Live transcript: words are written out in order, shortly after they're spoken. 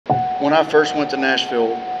When I first went to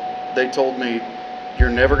Nashville, they told me, you're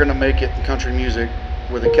never going to make it in country music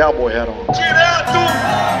with a cowboy hat on. Direto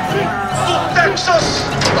do Texas!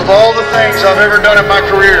 Of all the things I've ever done in my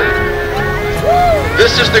career,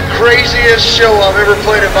 this is the craziest show I've ever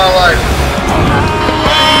played in my life.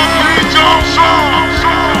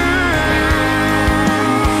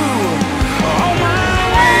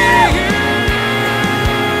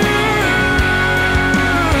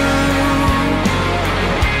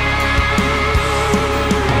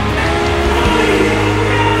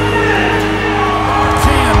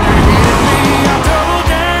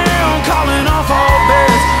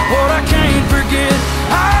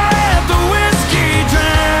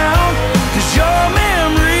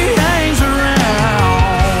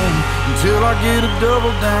 Get a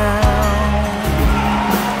double down.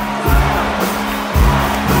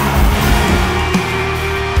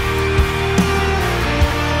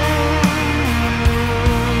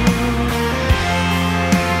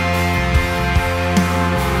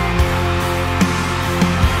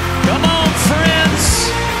 Come on,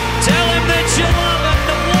 friends, tell him that you love him,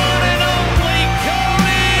 the one and only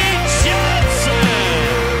Cody Johnson.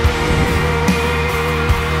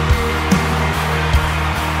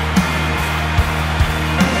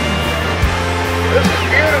 This is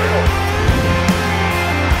beautiful.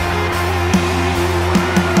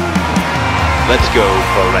 Let's go,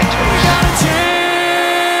 Barretos. Got a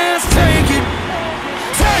chance, take it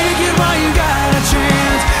while you got a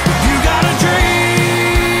chance. If you got a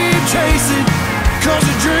dream, chase it, 'cause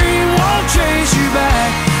a dream won't chase you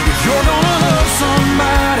back. If you're gonna love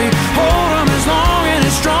somebody, hold them as long and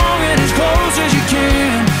as strong and as close as you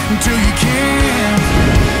can, until you can.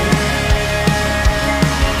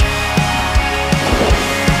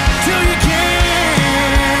 Till you can.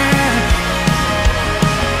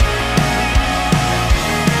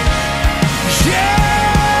 Yeah.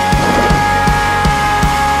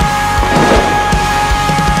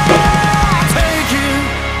 Take it.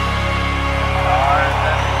 Stars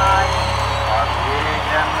at night are big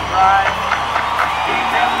and bright,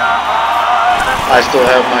 deep in the heart. I still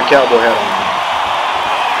have my cowboy hat on.